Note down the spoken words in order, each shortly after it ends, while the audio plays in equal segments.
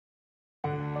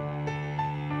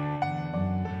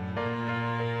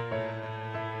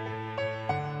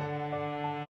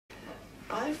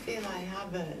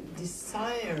have a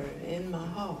desire in my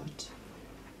heart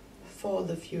for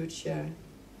the future.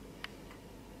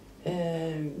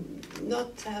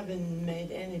 Not having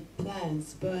made any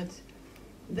plans, but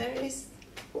there is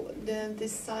the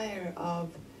desire of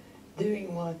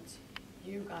doing what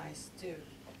you guys do.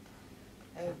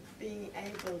 Being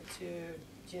able to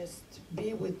just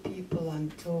be with people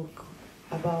and talk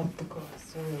about the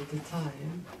Course all the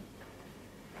time.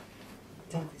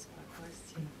 That is my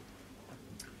question.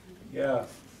 Yeah,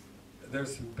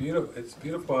 there's some it's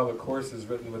beautiful how the Course is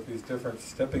written with these different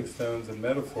stepping stones and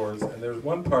metaphors, and there's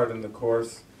one part in the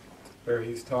Course where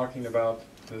he's talking about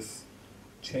this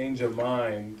change of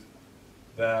mind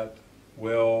that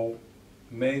will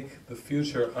make the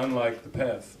future unlike the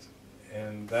past.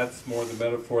 And that's more the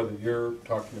metaphor that you're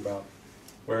talking about,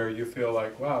 where you feel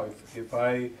like, wow, if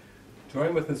I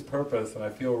join with this purpose and I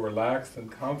feel relaxed and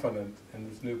confident in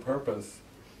this new purpose,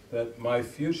 that my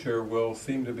future will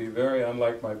seem to be very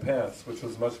unlike my past, which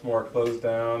was much more closed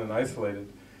down and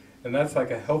isolated. And that's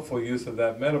like a helpful use of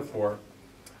that metaphor.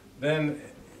 Then,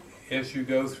 as you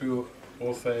go through,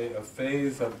 we'll say, a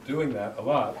phase of doing that a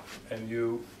lot, and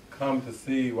you come to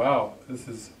see, wow, this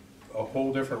is a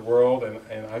whole different world,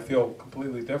 and I feel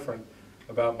completely different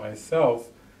about myself,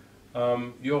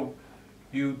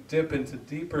 you dip into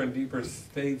deeper and deeper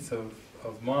states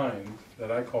of mind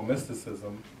that I call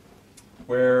mysticism,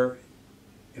 where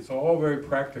it's all very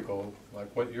practical,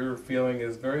 like what you're feeling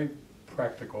is very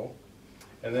practical,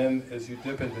 and then as you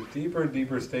dip into deeper and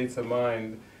deeper states of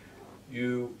mind,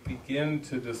 you begin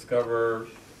to discover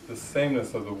the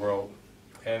sameness of the world,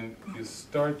 and you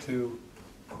start to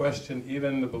question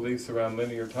even the beliefs around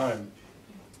linear time,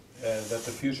 and that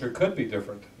the future could be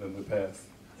different than the past.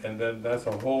 And then that's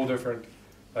a whole different,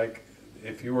 like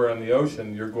if you were on the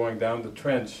ocean, you're going down the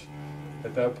trench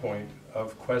at that point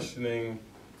of questioning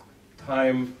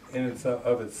time in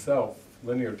of itself,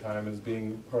 linear time, as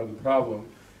being part of the problem.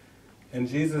 And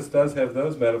Jesus does have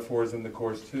those metaphors in the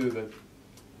Course too, that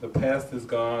the past is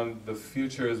gone, the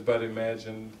future is but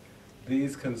imagined,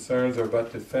 these concerns are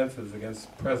but defenses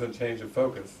against present change of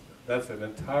focus. That's an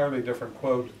entirely different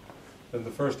quote than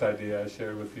the first idea I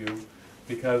shared with you,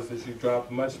 because as you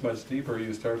drop much, much deeper,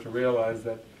 you start to realize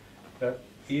that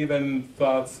even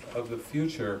thoughts of the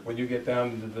future, when you get down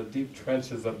into the deep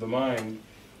trenches of the mind,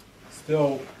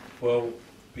 still will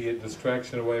be a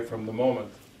distraction away from the moment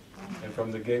and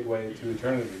from the gateway to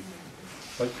eternity.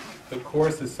 But the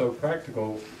Course is so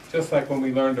practical, just like when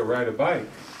we learn to ride a bike,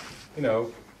 you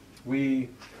know, we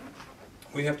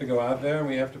have to go out there and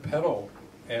we have to pedal,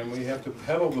 and we have to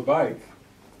pedal the bike,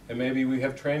 and maybe we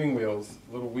have training wheels,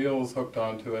 little wheels hooked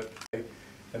onto it,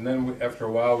 and then after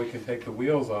a while we can take the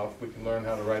wheels off, we can learn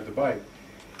how to ride the bike.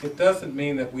 It doesn't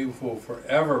mean that we will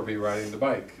forever be riding the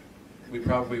bike. We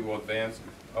probably will advance,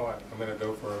 oh, I'm going to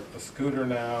go for a scooter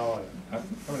now, and I'm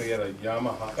going to get a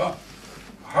Yamaha, oh,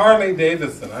 Harley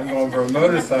Davidson, I'm going for a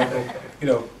motorcycle. You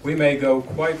know, we may go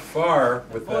quite far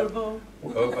with that,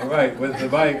 right, with the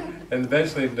bike, and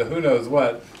eventually into who knows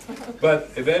what, but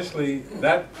eventually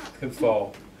that can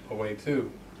fall away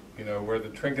too, you know, where the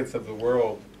trinkets of the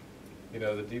world, you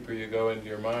know, the deeper you go into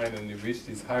your mind and you reach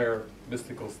these higher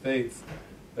mystical states,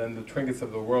 then the trinkets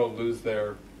of the world lose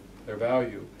their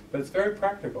value. But it's very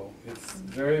practical, it's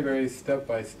very, very step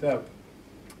by step,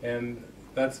 and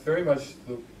that's very much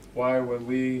why when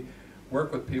we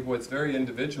work with people, it's very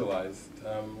individualized.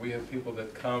 We have people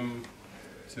that come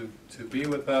to be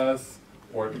with us,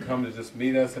 or to come to just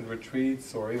meet us in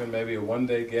retreats, or even maybe a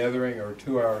one-day gathering or a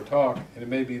 2-hour talk, and it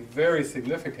may be very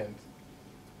significant,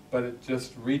 but it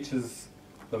just reaches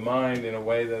the mind in a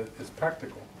way that is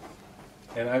practical.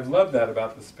 And I've loved that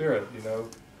about the Spirit, you know.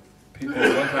 People,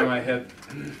 one time I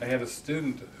had a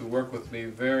student who worked with me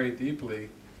very deeply,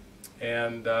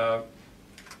 and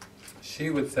she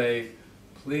would say,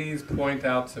 please point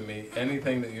out to me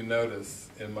anything that you notice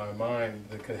in my mind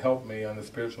that could help me on the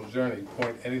spiritual journey.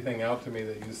 Point anything out to me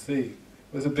that you see.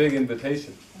 It was a big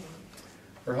invitation.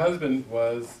 Her husband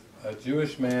was a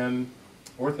Jewish man,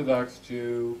 Orthodox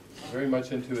Jew, very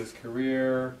much into his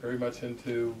career, very much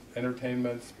into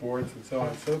entertainment, sports, and so on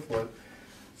and so forth.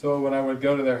 So when I would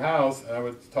go to their house and I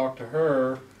would talk to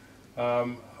her,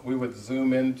 we would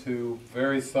zoom into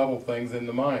very subtle things in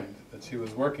the mind that she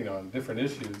was working on, different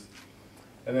issues.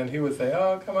 And then he would say,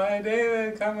 oh, come on,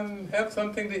 David, come and have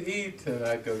something to eat. And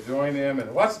I'd go join him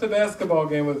and watch the basketball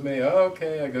game with me. Oh,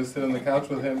 okay, I'd go sit on the couch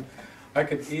with him. I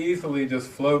could easily just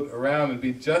float around and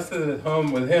be just as at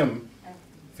home with him,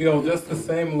 feel just the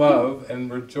same love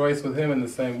and rejoice with him in the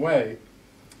same way.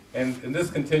 And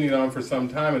this continued on for some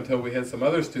time until we had some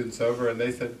other students over, and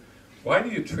they said, why do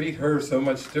you treat her so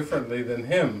much differently than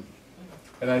him?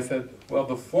 And I said, well,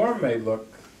 the form may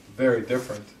look very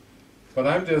different, but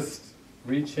I'm just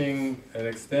reaching and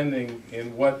extending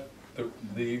in what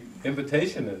the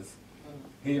invitation is.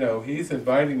 You know, he's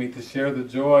inviting me to share the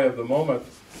joy of the moment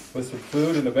with some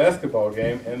food and a basketball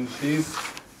game, and she's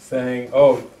saying,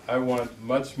 oh, I want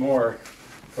much more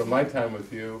for my time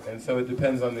with you, and so it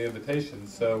depends on the invitation.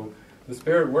 So the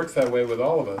Spirit works that way with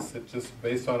all of us. It's just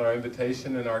based on our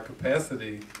invitation and our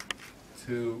capacity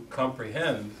to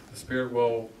comprehend. The Spirit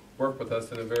will work with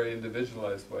us in a very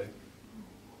individualized way.